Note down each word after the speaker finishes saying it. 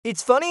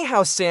It's funny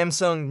how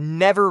Samsung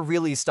never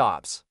really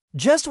stops.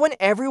 Just when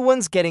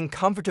everyone's getting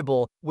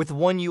comfortable with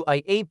One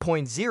UI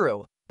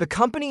 8.0, the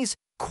company's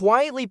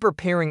quietly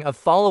preparing a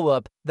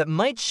follow-up that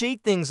might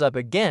shake things up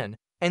again,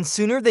 and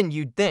sooner than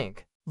you'd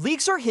think.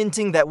 Leaks are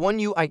hinting that One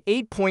UI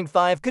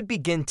 8.5 could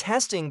begin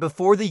testing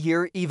before the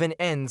year even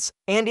ends,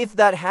 and if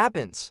that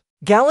happens,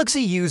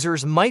 Galaxy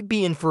users might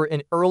be in for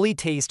an early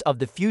taste of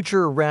the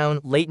future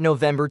around late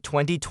November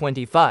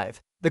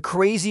 2025. The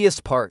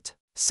craziest part: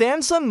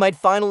 Samsung might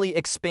finally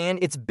expand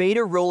its beta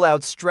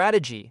rollout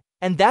strategy,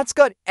 and that's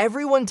got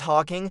everyone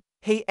talking.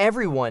 Hey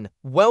everyone,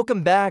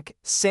 welcome back,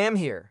 Sam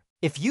here.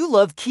 If you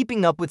love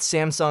keeping up with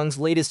Samsung's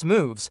latest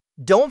moves,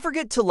 don't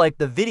forget to like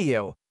the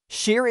video,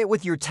 share it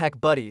with your tech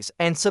buddies,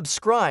 and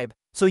subscribe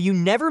so you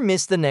never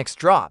miss the next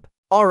drop.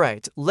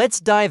 Alright, let's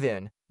dive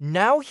in.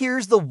 Now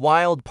here's the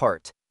wild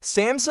part.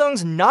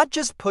 Samsung's not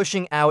just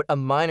pushing out a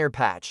minor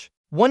patch.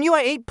 One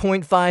UI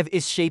 8.5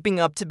 is shaping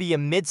up to be a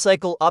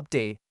mid-cycle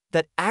update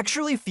that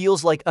actually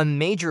feels like a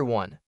major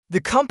one. The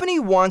company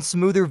wants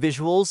smoother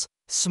visuals,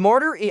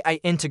 smarter AI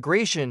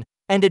integration,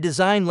 and a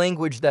design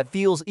language that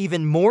feels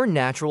even more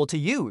natural to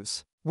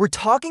use. We're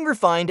talking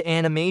refined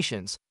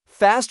animations,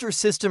 faster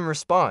system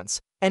response,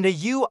 and a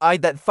UI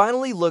that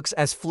finally looks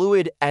as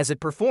fluid as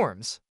it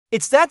performs.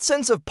 It's that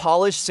sense of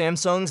polish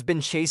Samsung's been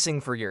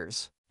chasing for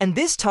years. And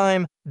this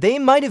time, they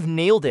might have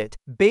nailed it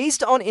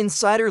based on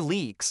insider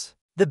leaks.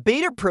 The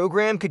beta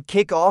program could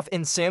kick off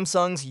in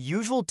Samsung's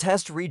usual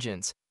test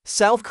regions: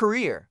 South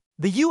Korea,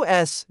 the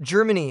US,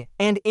 Germany,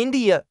 and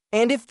India,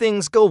 and if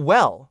things go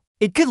well,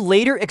 it could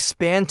later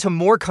expand to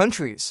more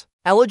countries.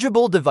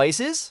 Eligible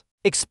devices?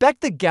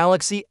 Expect the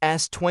Galaxy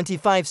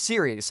S25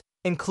 series,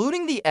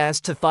 including the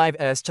S5,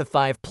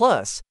 S5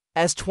 Plus,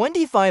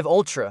 S25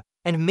 Ultra,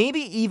 and maybe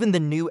even the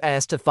new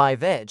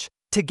S5 Edge,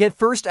 to get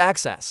first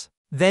access.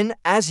 Then,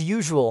 as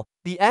usual,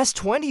 the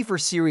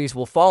S24 series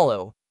will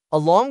follow,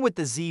 along with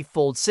the Z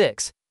Fold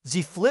 6,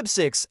 Z Flip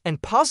 6,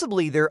 and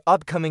possibly their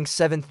upcoming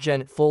 7th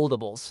Gen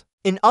foldables.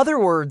 In other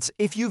words,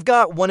 if you've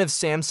got one of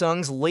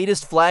Samsung's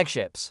latest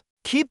flagships,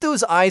 keep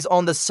those eyes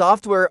on the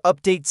software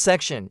update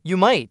section. You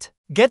might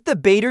get the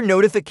beta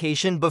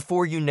notification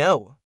before you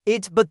know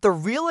it, but the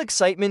real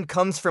excitement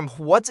comes from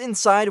what's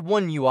inside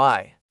One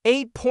UI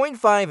 8.5.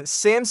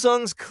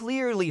 Samsung's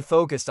clearly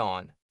focused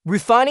on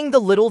refining the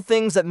little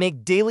things that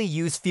make daily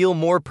use feel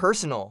more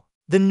personal.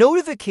 The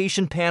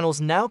notification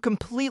panel's now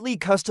completely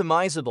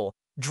customizable.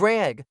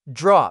 Drag,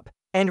 drop,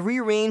 and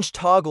rearrange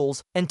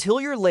toggles until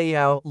your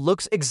layout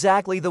looks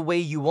exactly the way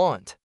you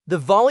want. The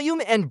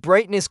volume and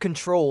brightness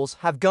controls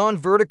have gone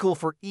vertical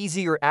for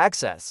easier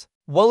access,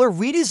 while a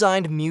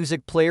redesigned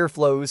music player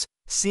flows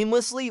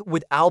seamlessly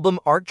with album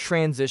art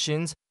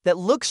transitions that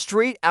look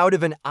straight out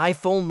of an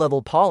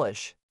iPhone-level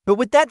polish. But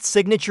with that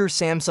signature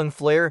Samsung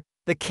flair,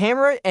 the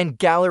camera and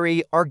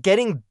gallery are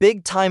getting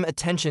big-time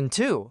attention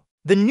too.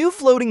 The new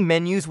floating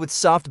menus with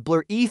soft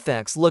blur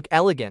effects look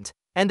elegant,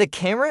 and the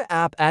camera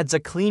app adds a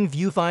clean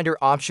viewfinder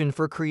option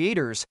for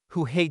creators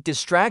who hate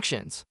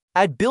distractions.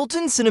 Add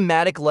built-in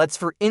cinematic LUTs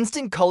for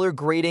instant color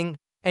grading,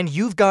 and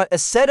you've got a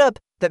setup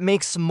that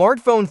makes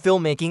smartphone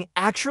filmmaking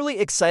actually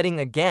exciting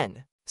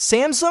again.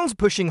 Samsung's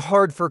pushing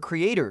hard for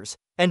creators,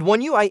 and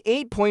One UI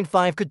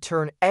 8.5 could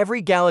turn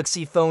every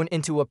Galaxy phone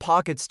into a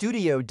pocket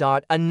studio.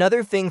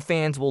 Another thing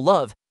fans will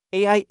love: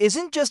 AI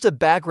isn't just a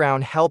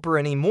background helper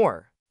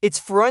anymore. It's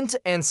front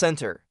and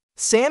center.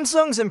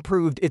 Samsung's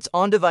improved its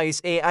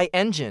on-device AI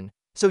engine,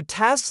 so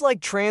tasks like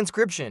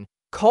transcription,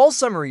 call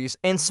summaries,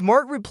 and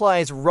smart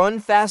replies run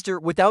faster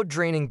without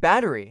draining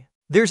battery.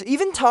 There's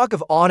even talk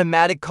of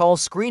automatic call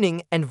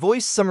screening and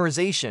voice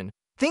summarization.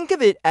 Think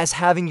of it as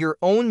having your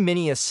own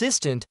mini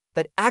assistant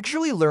that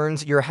actually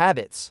learns your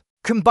habits.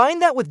 Combine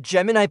that with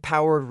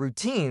Gemini-powered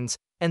routines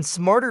and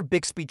smarter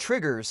Bixby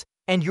triggers,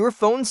 and your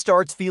phone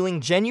starts feeling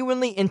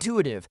genuinely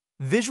intuitive.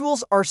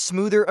 Visuals are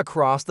smoother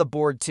across the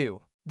board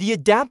too. The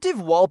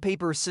adaptive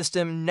wallpaper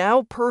system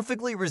now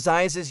perfectly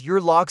resizes your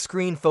lock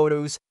screen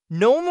photos.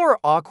 No more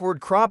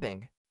awkward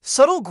cropping.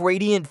 Subtle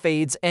gradient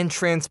fades and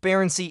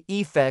transparency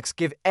effects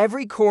give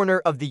every corner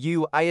of the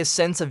UI a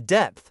sense of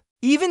depth.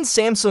 Even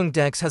Samsung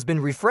DeX has been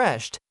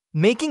refreshed,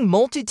 making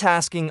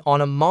multitasking on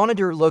a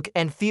monitor look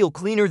and feel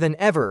cleaner than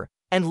ever.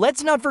 And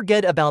let's not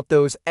forget about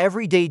those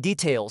everyday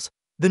details.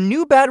 The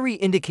new battery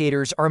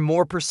indicators are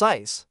more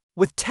precise,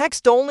 with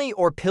text-only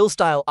or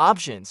pill-style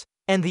options,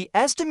 and the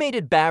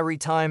estimated battery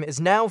time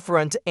is now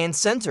front and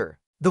center.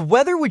 The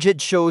weather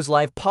widget shows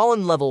live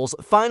pollen levels,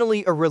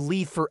 finally a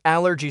relief for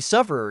allergy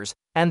sufferers,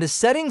 and the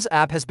settings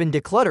app has been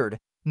decluttered,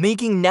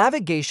 making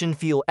navigation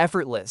feel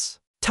effortless.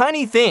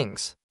 Tiny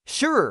things,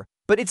 sure,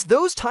 but it's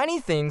those tiny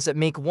things that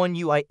make One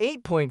UI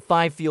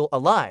 8.5 feel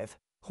alive.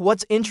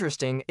 What's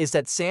interesting is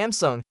that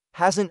Samsung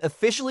hasn't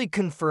officially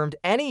confirmed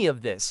any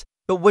of this,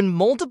 but when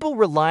multiple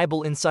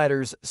reliable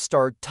insiders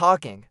start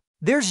talking,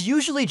 there's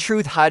usually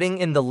truth hiding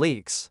in the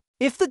leaks.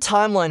 If the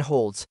timeline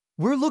holds,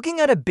 we're looking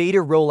at a beta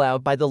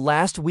rollout by the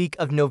last week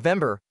of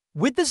November,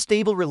 with the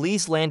stable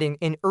release landing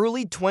in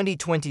early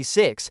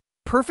 2026,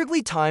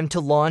 perfectly timed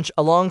to launch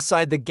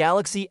alongside the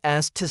Galaxy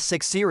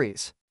S6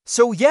 series.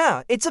 So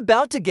yeah, it's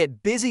about to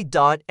get busy.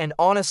 And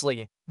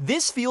honestly,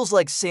 this feels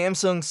like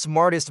Samsung's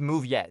smartest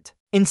move yet.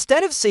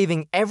 Instead of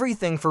saving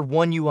everything for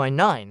One UI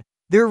 9,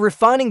 they're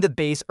refining the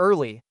base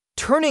early,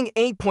 turning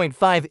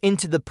 8.5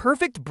 into the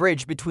perfect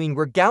bridge between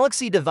where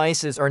Galaxy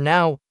devices are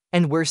now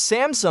and where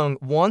Samsung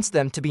wants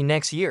them to be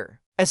next year.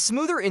 A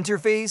smoother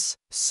interface,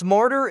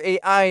 smarter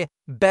AI,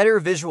 better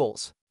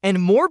visuals,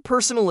 and more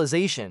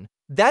personalization.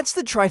 That's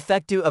the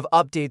trifecta of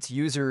updates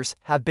users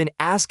have been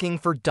asking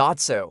for.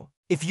 So,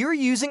 if you're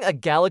using a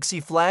Galaxy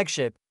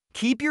flagship,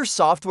 keep your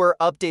software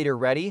updater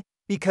ready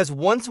because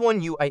once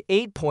One UI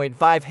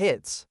 8.5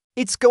 hits,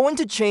 it's going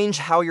to change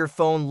how your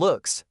phone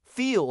looks,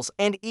 feels,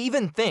 and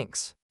even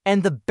thinks.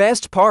 And the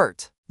best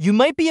part, you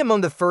might be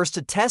among the first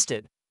to test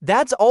it.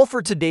 That's all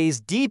for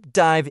today's deep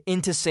dive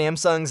into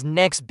Samsung's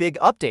next big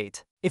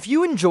update. If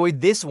you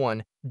enjoyed this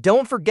one,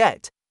 don't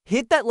forget,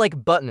 hit that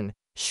like button,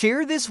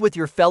 share this with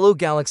your fellow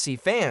Galaxy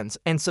fans,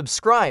 and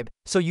subscribe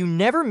so you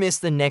never miss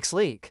the next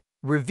leak,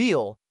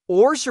 reveal,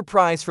 or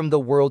surprise from the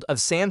world of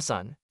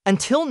Samsung.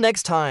 Until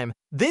next time,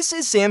 this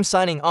is Sam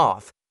signing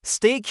off.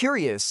 Stay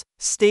curious,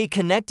 stay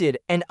connected,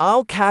 and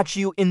I'll catch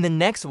you in the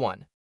next one.